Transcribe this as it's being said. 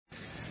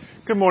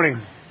Good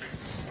morning.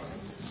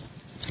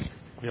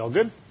 You all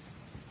good?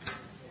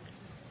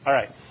 All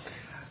right.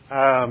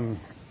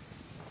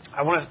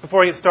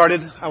 Before I get started,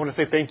 I want to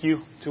say thank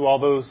you to all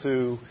those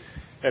who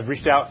have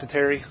reached out to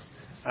Terry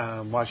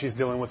while she's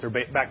dealing with her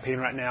back pain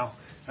right now.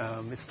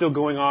 It's still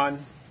going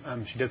on.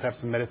 She does have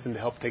some medicine to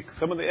help take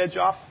some of the edge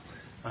off,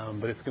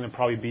 but it's going to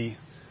probably be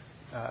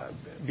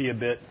a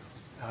bit.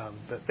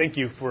 But thank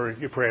you for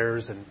your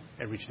prayers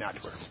and reaching out to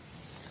her.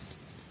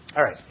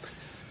 All right.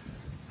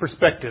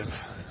 Perspective.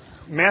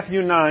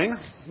 Matthew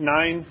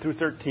 9 through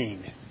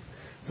 13. This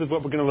is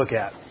what we're going to look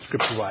at,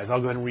 scripture-wise. I'll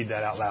go ahead and read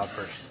that out loud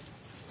first.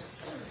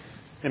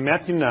 In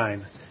Matthew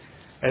 9,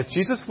 as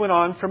Jesus went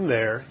on from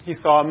there, he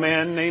saw a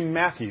man named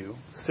Matthew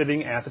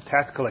sitting at the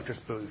tax collector's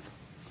booth.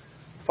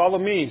 "Follow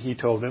me," he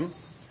told him.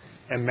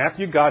 And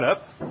Matthew got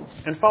up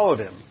and followed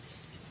him.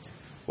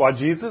 While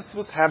Jesus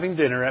was having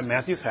dinner at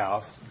Matthew's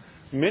house,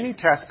 many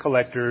tax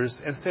collectors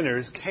and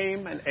sinners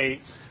came and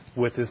ate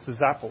with his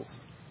disciples.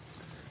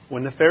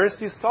 When the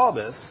Pharisees saw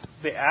this,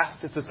 they asked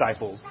his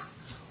disciples,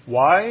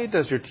 "Why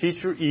does your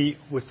teacher eat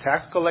with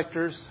tax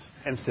collectors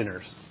and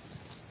sinners?"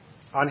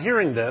 On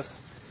hearing this,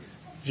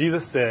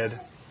 Jesus said,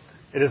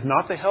 "It is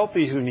not the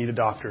healthy who need a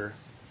doctor,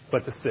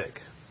 but the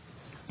sick.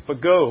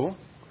 But go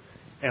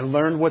and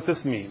learn what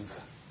this means.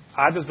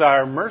 I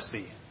desire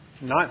mercy,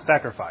 not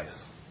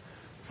sacrifice,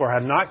 for I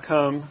have not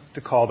come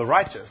to call the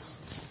righteous,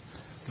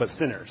 but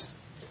sinners."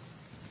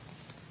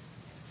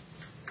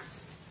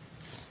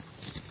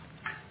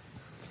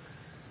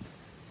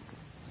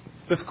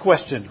 This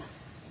question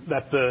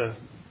that the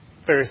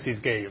Pharisees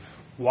gave,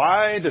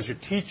 why does your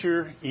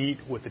teacher eat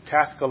with the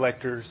tax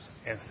collectors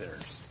and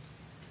sinners?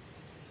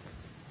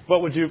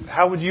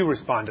 How would you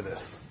respond to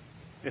this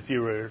if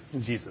you were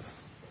Jesus?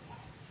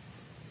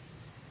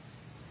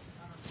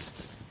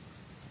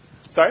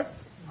 Sorry?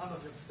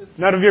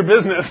 None of your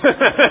business.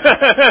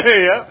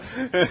 Yeah.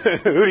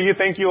 Who do you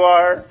think you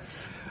are?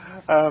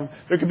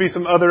 There could be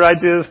some other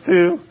ideas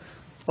too,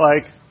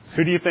 like,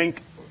 who do you think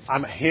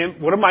I'm him?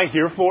 What am I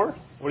here for?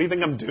 What do you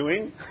think I'm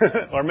doing?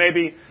 Or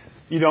maybe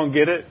you don't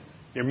get it.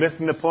 You're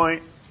missing the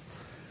point.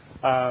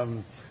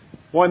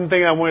 One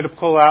thing I wanted to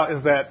pull out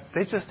is that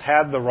they just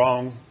had the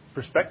wrong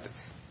perspective.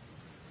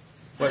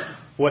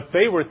 What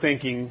they were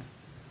thinking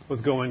was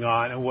going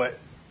on and what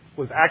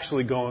was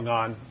actually going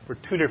on were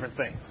two different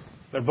things.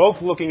 They're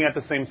both looking at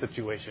the same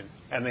situation,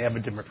 and they have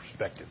a different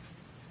perspective.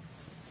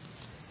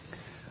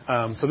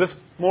 So this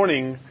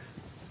morning,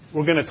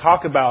 we're going to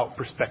talk about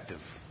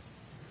perspective.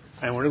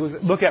 And we're going to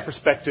look at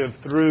perspective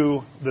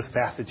through this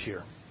passage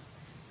here.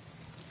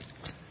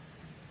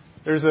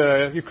 There's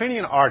a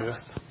Ukrainian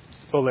artist,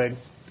 Oleg,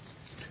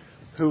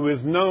 who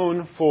is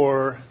known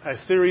for a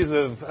series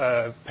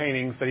of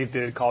paintings that he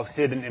did called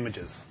Hidden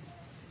Images.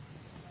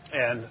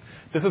 And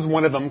this is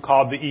one of them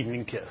called The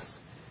Evening Kiss.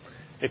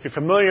 If you're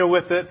familiar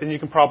with it, then you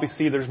can probably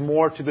see there's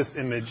more to this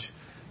image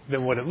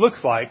than what it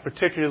looks like,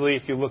 particularly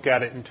if you look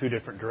at it in two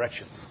different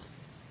directions.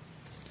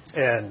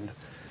 And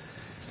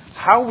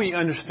how we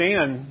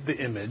understand the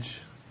image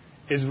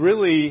is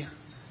really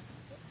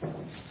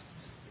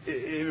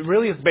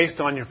is based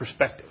on your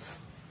perspective.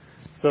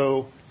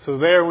 So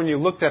there, when you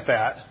looked at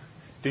that,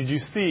 did you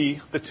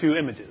see the two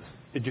images?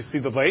 Did you see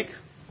the lake,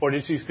 or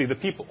did you see the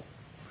people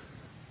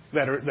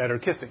that are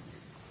kissing?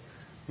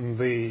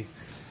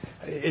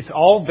 It's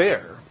all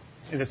there,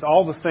 and it's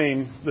all the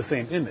same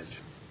image.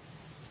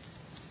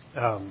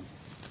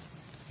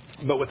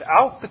 But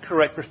without the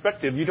correct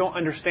perspective, you don't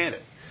understand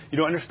it. You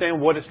don't understand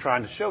what it's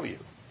trying to show you.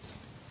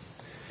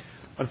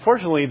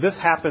 Unfortunately, this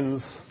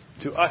happens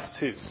to us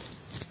too.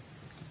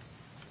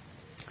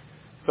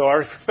 So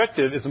our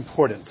perspective is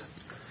important.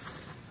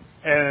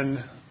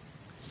 And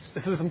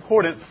this is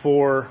important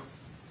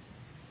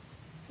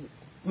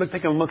let's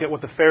take a look at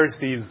what the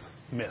Pharisees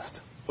missed,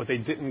 what they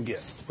didn't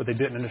get, what they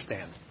didn't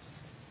understand.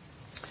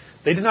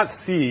 They did not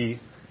see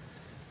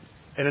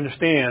and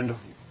understand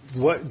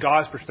what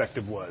God's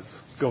perspective was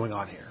going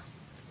on here.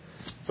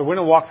 So we're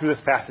going to walk through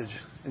this passage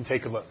and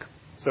take a look.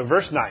 So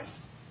verse 9.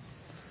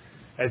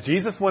 As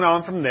Jesus went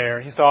on from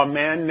there, he saw a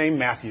man named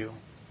Matthew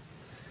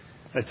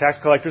at a tax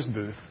collector's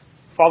booth.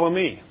 "Follow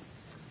me,"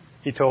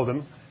 he told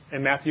him,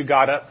 and Matthew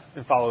got up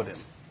and followed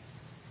him.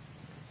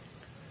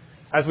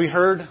 As we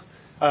heard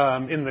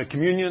in the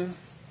communion,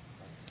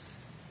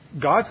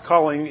 God's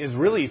calling is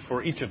really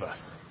for each of us.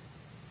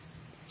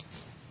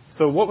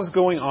 So what was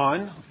going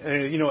on,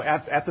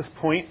 at this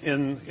point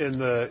in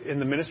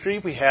the ministry,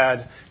 we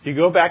had, if you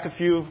go back a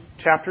few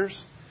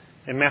chapters,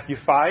 in Matthew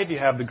 5, you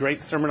have the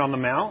great Sermon on the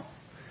Mount,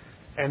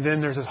 and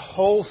then there's this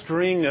whole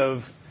string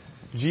of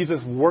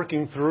Jesus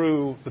working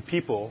through the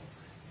people,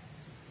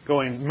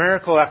 going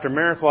miracle after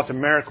miracle after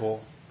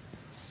miracle,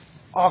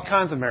 all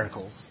kinds of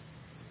miracles.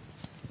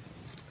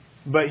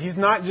 But he's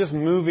not just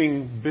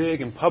moving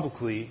big and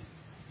publicly,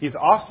 he's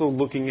also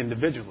looking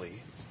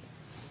individually.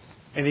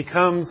 And he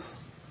comes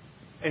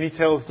and he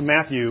tells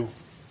Matthew,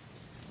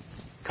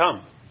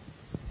 come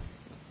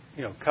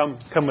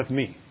with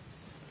me.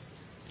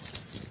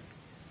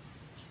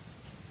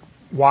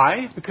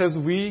 Why? Because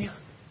we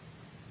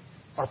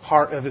are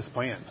part of his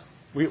plan.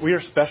 We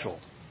are special.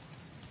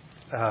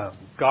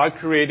 God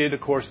created,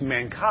 of course,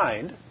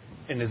 mankind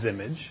in His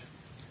image,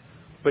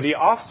 but He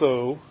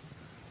also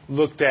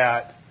looked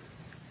at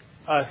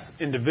us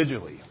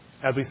individually.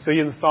 As we see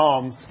in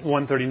Psalms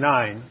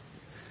 139,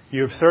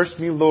 you have searched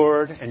me,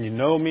 Lord, and you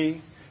know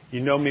me. You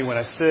know me when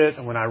I sit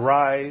and when I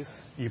rise.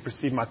 You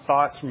perceive my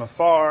thoughts from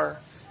afar.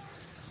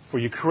 For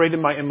you created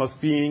my inmost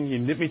being. You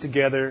knit me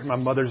together in my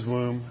mother's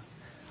womb.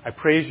 I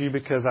praise you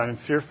because I am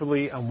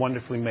fearfully and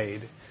wonderfully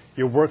made.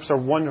 Your works are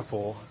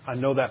wonderful. I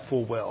know that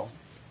full well.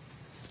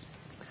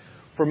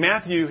 For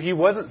Matthew, he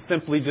wasn't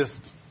simply just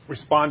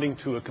responding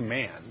to a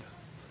command.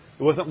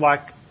 It wasn't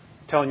like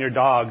telling your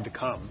dog to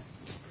come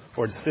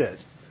or to sit.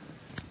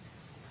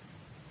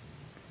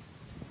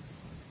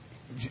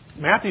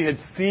 Matthew had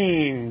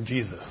seen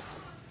Jesus.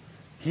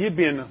 He had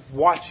been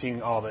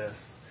watching all this.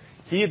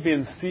 He had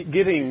been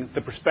getting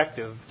the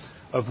perspective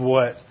of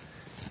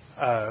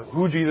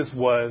who Jesus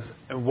was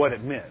and what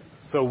it meant.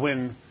 So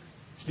when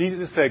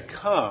Jesus said,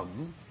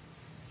 come,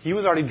 he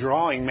was already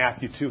drawing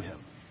Matthew to him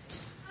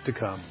to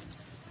come.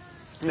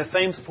 And the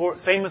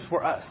same is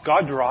for us.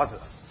 God draws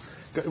us.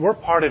 We're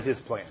part of His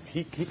plan.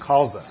 He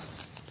calls us.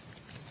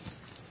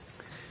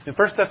 In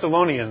 1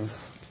 Thessalonians,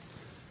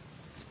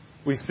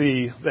 we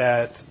see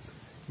that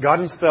God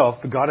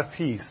Himself, the God of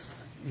peace,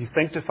 He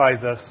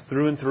sanctifies us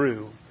through and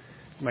through.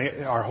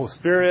 Our whole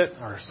spirit,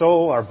 our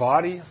soul, our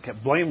body is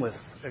kept blameless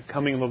at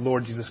coming of the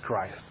Lord Jesus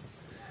Christ.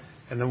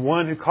 And the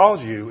one who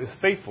calls you is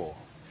faithful,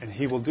 and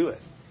He will do it.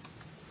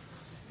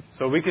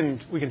 So we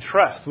can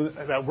trust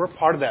that we're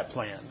part of that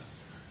plan.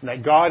 And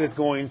that God is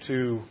going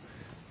to,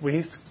 when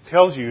He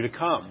tells you to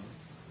come,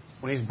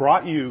 when He's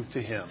brought you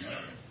to Him,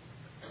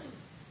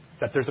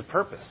 that there's a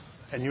purpose,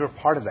 and you're a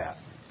part of that.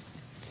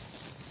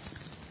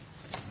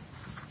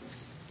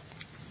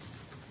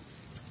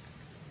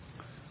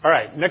 All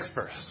right, next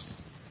verse.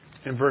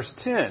 In verse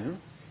 10,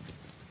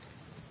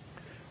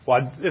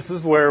 while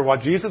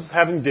Jesus is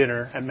having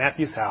dinner at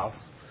Matthew's house,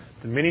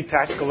 the many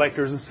tax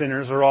collectors and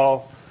sinners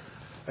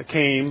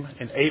came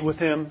and ate with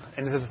Him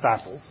and His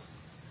disciples.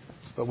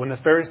 But when the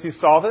Pharisees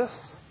saw this,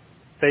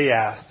 they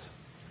asked,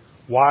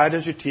 why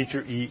does your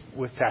teacher eat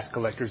with tax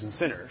collectors and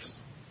sinners?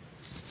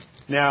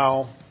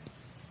 Now,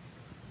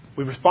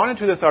 we responded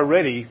to this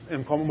already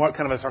in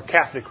kind of a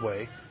sarcastic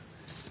way.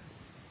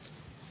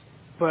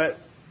 But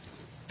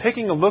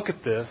taking a look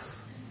at this,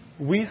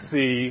 we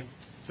see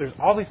there's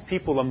all these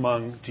people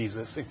among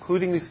Jesus,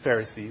 including these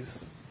Pharisees.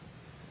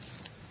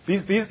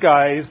 These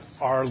guys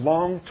are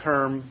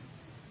long-term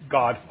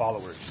God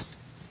followers.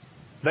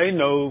 They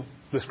know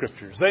the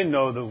Scriptures. They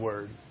know the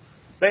Word.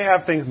 They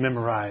have things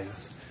memorized.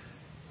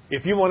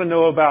 If you want to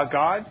know about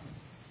God,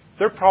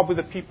 they're probably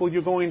the people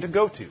you're going to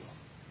go to.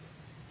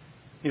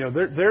 They're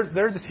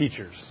the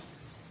teachers.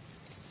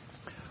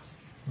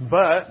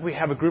 But we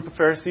have a group of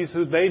Pharisees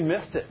who they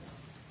missed it.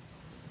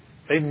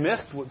 They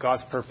missed what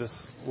God's purpose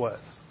was.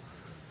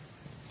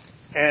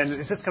 And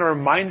it's just kind of a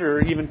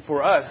reminder even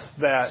for us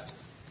that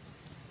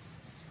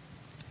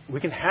we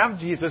can have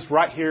Jesus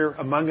right here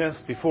among us,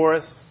 before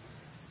us.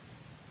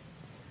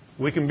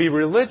 We can be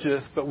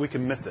religious, but we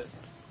can miss it.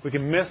 We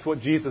can miss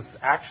what Jesus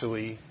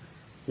actually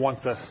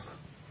wants us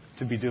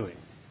to be doing.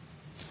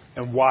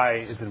 And why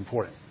is it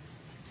important?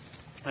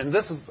 And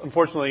this is,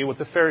 unfortunately, what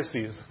the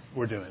Pharisees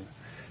were doing.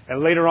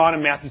 And later on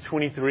in Matthew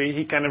 23,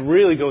 he kind of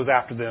really goes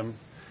after them.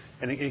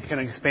 And he kind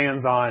of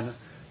expands on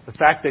the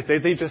fact that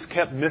they just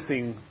kept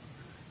missing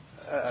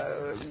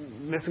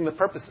the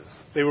purposes.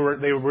 They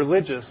were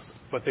religious,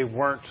 but they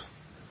weren't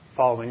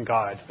following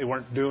God. They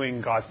weren't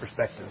doing God's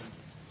perspective.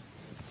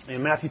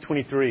 In Matthew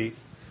 23,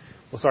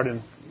 we'll start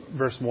in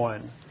verse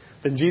 1.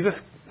 Then Jesus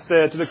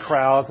said to the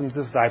crowds and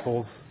his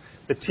disciples,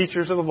 the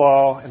teachers of the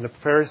law and the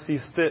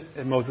Pharisees sit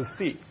at Moses'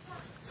 feet.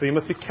 So you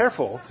must be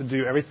careful to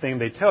do everything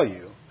they tell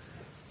you.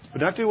 But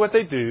not do what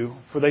they do,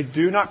 for they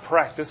do not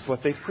practice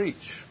what they preach.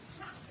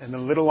 And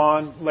then a little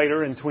on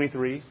later in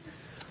 23,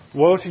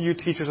 woe to you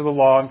teachers of the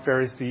law and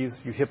Pharisees,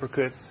 you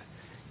hypocrites.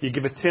 You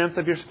give a tenth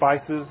of your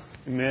spices,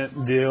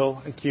 mint,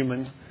 dill, and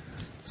cumin.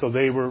 So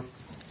they were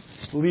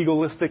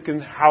legalistic in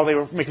how they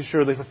were making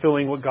sure they're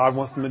fulfilling what God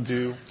wants them to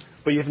do.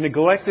 But you've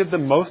neglected the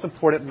most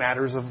important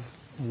matters of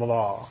the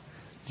law: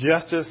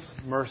 justice,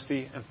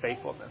 mercy, and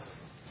faithfulness.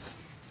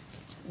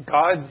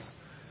 God's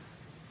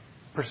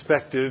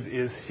perspective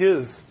is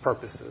His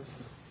purposes,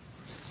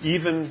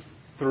 even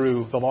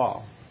through the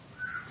law.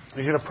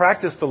 You're going to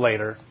practice the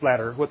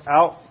latter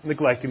without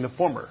neglecting the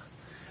former.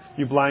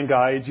 You blind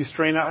guides, you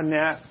strain out a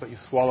gnat, but you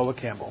swallow a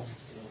camel.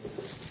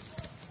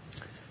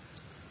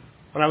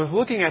 When I was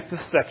looking at this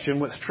section,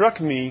 what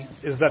struck me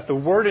is that the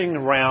wording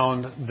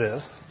around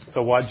this,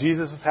 so while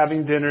Jesus was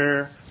having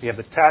dinner, we have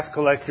the tax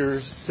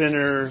collectors,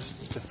 sinners,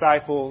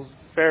 disciples,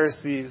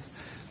 Pharisees,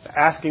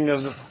 asking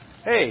of them,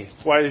 hey,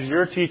 why does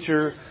your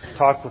teacher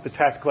talk with the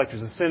tax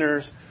collectors and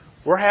sinners?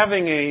 We're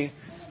having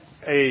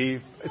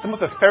it's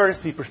almost a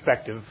Pharisee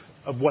perspective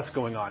of what's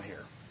going on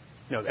here.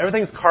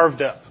 Everything's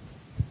carved up.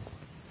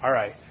 All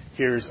right,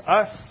 here's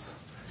us,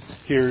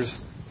 here's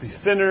the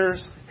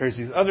sinners, here's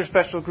these other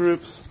special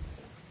groups.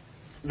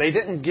 They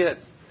didn't get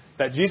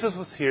that Jesus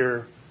was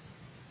here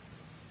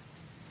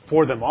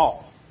for them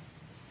all.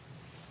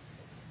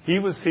 He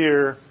was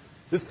here,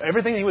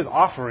 everything he was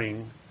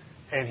offering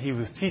and he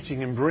was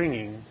teaching and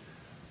bringing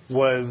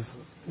was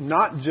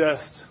not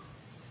just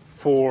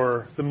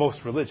for the most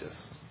religious.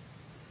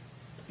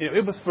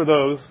 It was for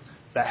those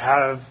that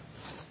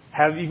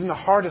have even the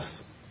hardest,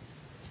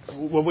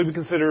 what we would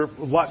consider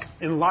luck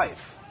in life.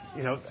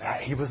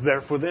 He was there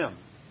for them.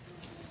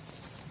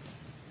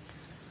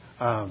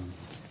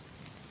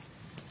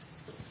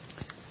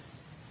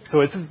 So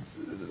this is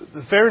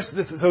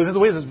the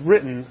way this is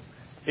written.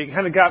 It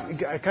kind of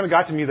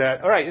got to me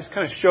that, all right, it's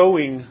kind of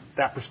showing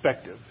that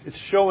perspective. It's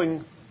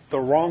showing the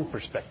wrong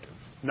perspective,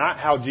 not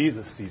how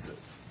Jesus sees it.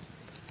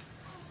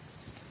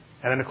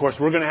 And then, of course,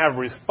 we're going to have a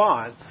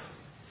response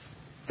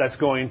that's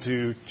going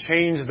to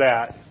change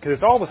that, because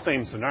it's all the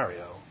same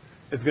scenario.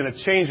 It's going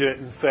to change it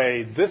and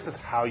say, this is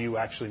how you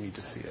actually need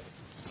to see it.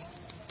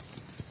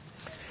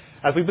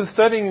 As we've been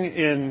studying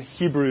in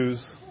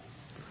Hebrews,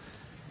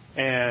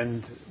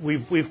 and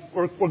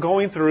we're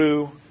going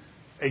through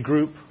a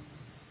group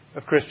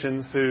of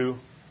Christians who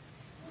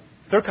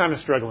they're kind of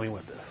struggling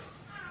with this.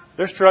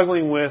 They're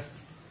struggling with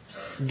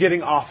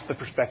getting off the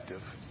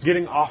perspective,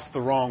 getting off the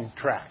wrong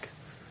track.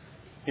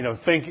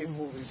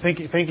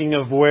 Thinking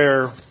of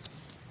where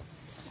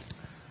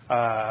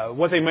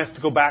what they meant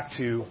to go back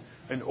to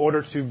in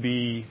order to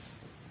be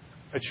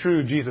a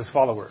true Jesus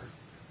follower.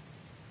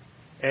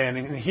 And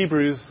in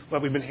Hebrews,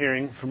 what we've been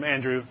hearing from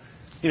Andrew,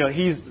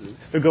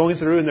 they're going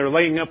through and they're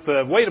laying up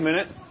the, wait a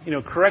minute,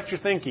 correct your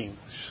thinking,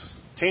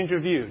 change your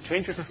view,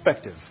 change your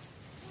perspective.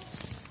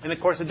 And of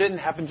course, it didn't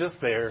happen just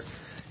there.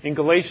 In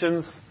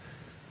Galatians,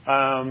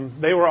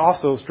 they were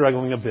also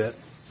struggling a bit.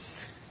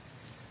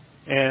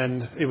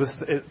 And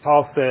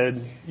Paul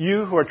said,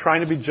 you who are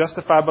trying to be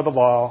justified by the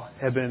law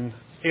have been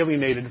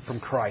alienated from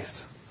Christ.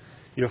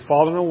 You have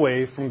fallen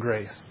away from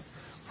grace.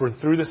 For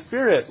through the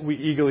Spirit we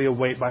eagerly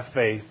await by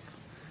faith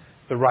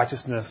the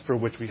righteousness for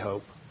which we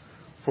hope.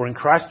 For in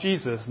Christ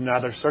Jesus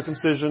neither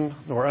circumcision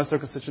nor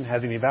uncircumcision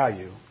has any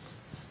value.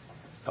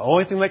 The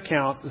only thing that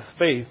counts is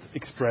faith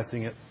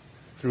expressing it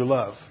through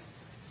love.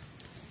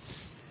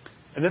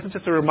 And this is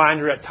just a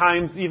reminder at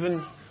times,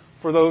 even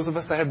for those of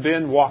us that have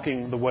been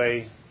walking the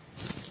way,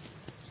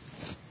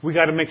 we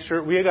got to make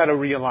sure, we got to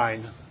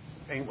realign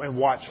and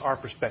watch our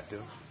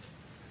perspective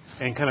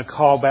and kind of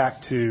call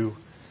back to,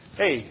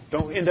 hey,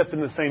 don't end up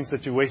in the same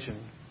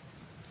situation.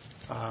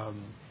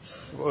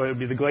 Whether it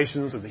be the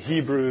Galatians or the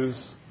Hebrews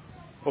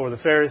or the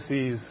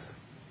Pharisees,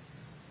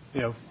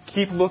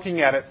 keep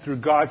looking at it through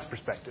God's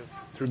perspective,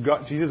 through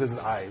Jesus'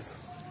 eyes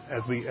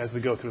as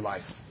we go through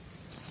life.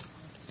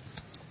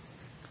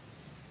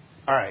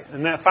 All right,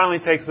 and that finally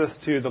takes us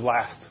to the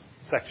last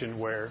section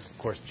where, of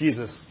course,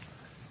 Jesus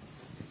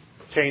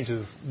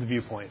changes the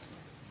viewpoint.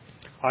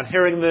 On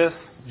hearing this,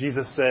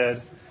 Jesus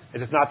said,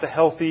 it is not the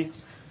healthy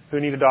who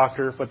need a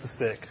doctor, but the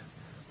sick.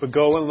 But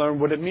go and learn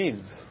what it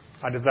means.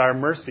 I desire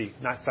mercy,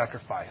 not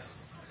sacrifice.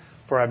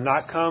 For I have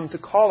not come to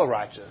call the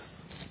righteous,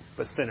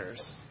 but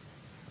sinners.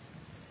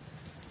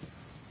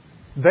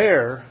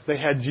 There, they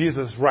had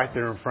Jesus right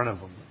there in front of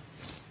them.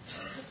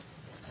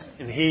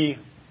 And he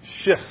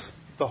shifts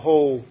the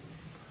whole,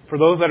 for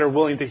those that are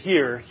willing to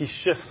hear, he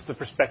shifts the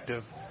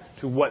perspective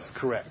to what's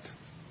correct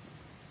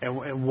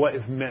and what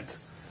is meant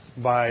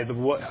by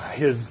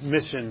his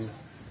mission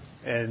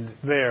and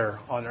there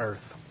on earth.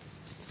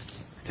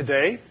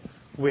 Today,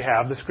 we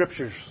have the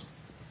Scriptures,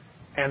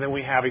 and then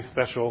we have a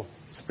special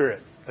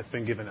Spirit that's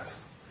been given us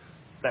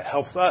that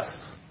helps us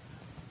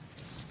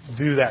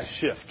do that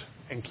shift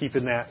and keep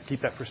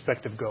that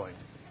perspective going.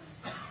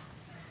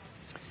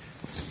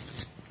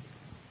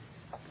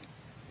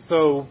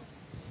 So,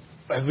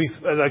 as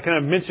I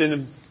kind of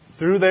mentioned,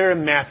 through there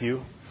in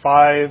Matthew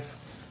 5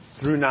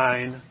 through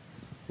 9,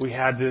 we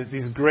had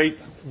these great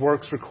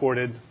works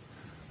recorded,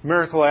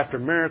 miracle after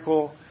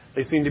miracle.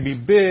 They seem to be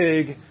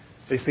big.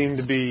 They seem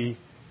to be,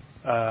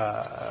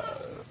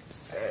 but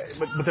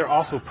they're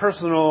also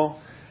personal.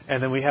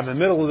 And then we have in the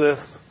middle of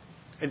this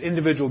an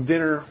individual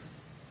dinner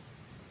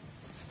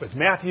with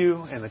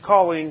Matthew and the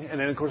calling, and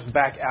then of course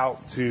back out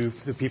to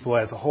the people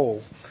as a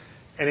whole.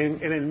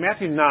 And in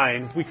Matthew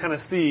 9, we kind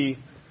of see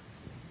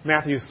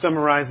Matthew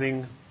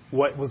summarizing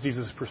what was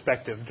Jesus'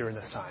 perspective during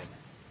this time.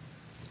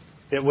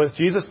 It was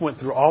Jesus went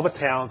through all the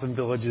towns and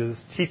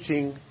villages,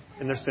 teaching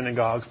in their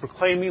synagogues,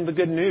 proclaiming the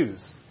good news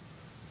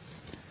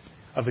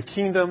of the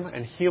kingdom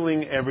and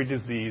healing every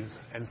disease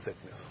and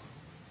sickness.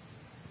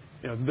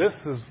 This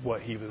is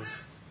what he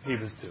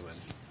was doing.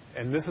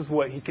 And this is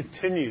what he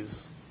continues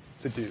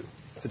to do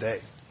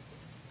today.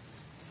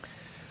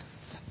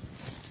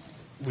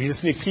 We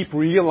just need to keep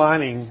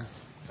realigning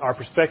our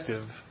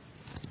perspective.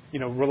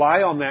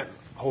 Rely on that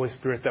Holy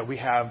Spirit that we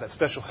have, that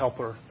special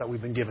helper that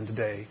we've been given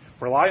today.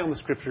 Rely on the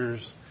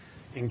Scriptures,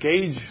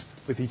 engage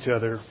with each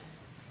other,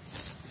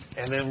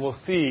 and then we'll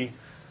see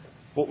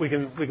what we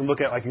can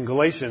look at, like in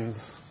Galatians,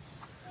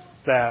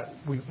 that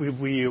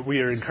we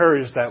are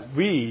encouraged that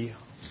we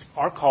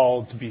are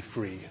called to be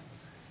free.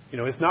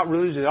 It's not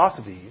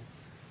religiosity;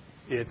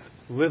 it's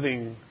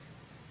living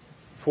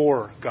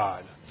for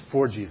God,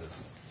 for Jesus.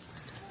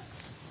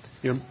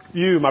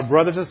 You, my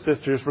brothers and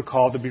sisters, were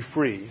called to be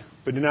free,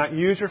 but do not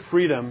use your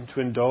freedom to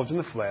indulge in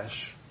the flesh.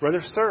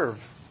 Rather serve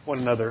one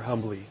another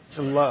humbly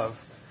in love.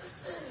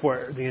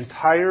 For the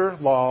entire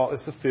law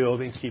is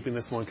fulfilled in keeping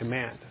this one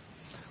command.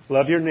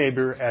 Love your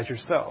neighbor as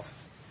yourself.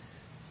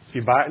 If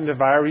you bite and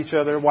devour each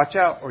other, watch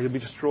out, or you'll be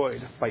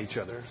destroyed by each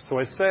other. So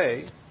I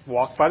say,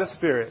 walk by the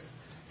Spirit,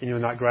 and you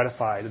will not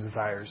gratify the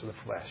desires of the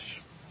flesh.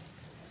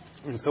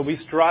 And so we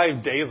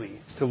strive daily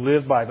to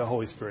live by the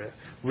Holy Spirit,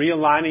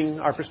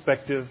 realigning our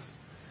perspective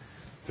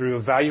through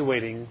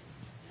evaluating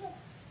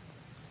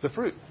the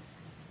fruit.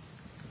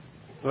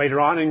 Later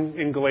on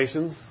in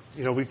Galatians,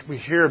 we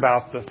hear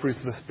about the fruits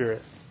of the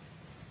Spirit.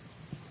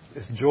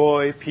 It's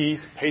joy, peace,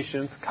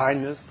 patience,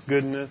 kindness,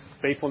 goodness,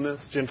 faithfulness,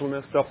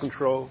 gentleness,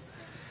 self-control.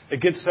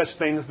 Against such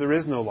things there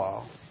is no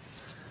law.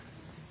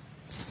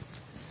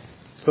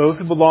 Those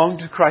who belong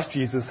to Christ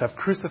Jesus have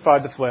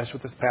crucified the flesh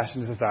with its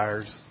passions and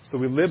desires. So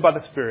we live by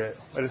the Spirit.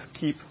 Let us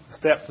keep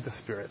step with the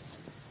Spirit.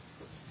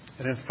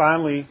 And then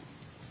finally,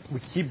 we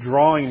keep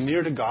drawing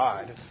near to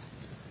God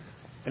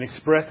and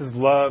express His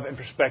love and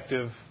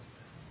perspective,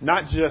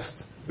 not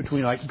just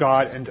between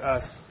God and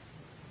us,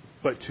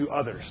 but to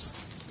others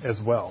as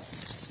well.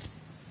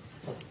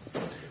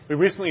 We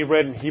recently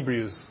read in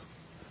Hebrews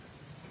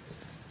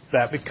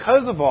that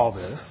because of all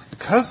this,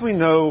 because we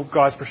know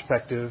God's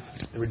perspective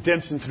and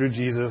redemption through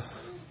Jesus,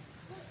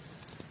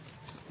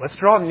 let's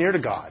draw near to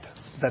God.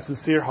 That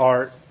sincere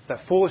heart, that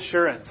full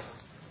assurance,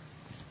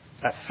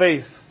 that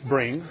faith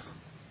brings.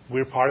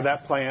 We're part of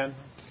that plan.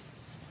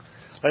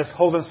 Let us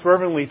hold us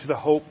fervently to the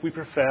hope we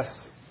profess,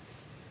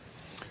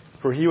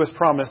 for He who has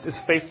promised is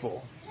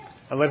faithful.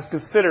 And let us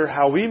consider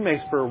how we may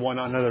spur one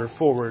another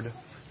forward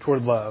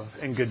toward love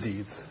and good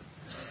deeds.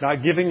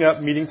 Not giving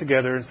up meeting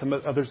together, and some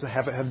others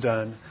have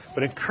done,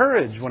 but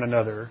encourage one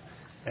another,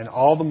 and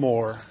all the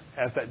more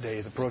as that day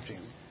is approaching.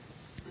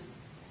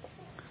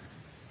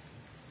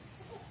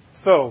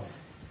 So,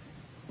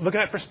 looking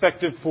at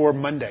perspective for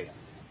Monday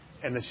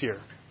and this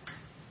year.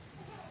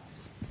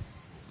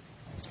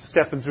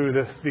 Stepping through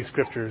these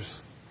scriptures,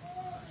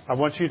 I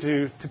want you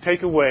to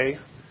take away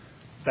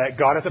that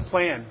God has a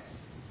plan,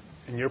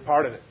 and you're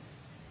part of it.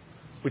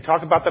 We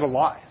talk about that a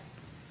lot,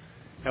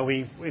 and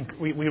we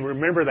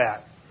remember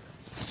that.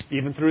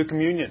 Even through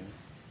communion,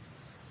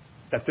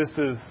 that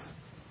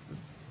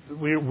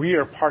we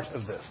are part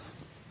of this.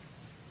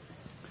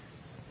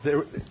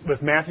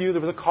 With Matthew, there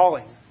was a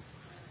calling.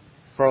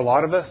 For a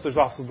lot of us, there's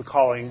also the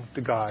calling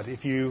to God.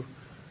 If you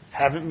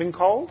haven't been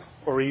called,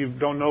 or you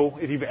don't know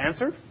if you've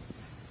answered,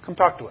 come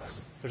talk to us.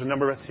 There's a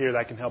number of us here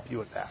that can help you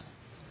with that.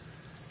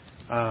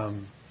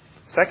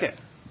 Second,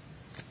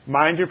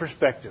 mind your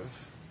perspective.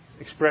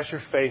 Express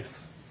your faith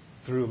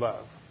through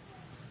love.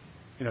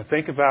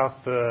 Think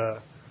about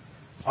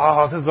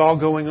this is all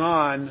going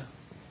on.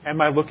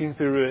 Am I looking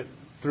through it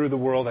through the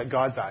world at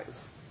God's eyes?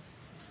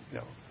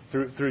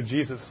 Through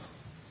Jesus.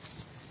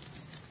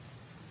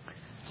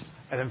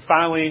 And then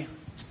finally,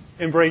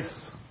 embrace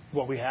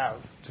what we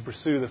have to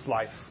pursue this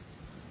life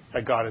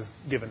that God has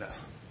given us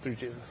through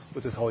Jesus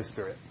with His Holy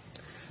Spirit.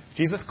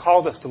 Jesus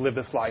called us to live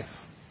this life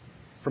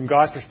from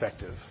God's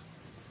perspective,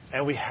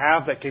 and we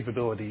have that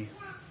capability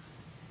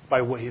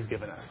by what He's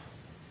given us.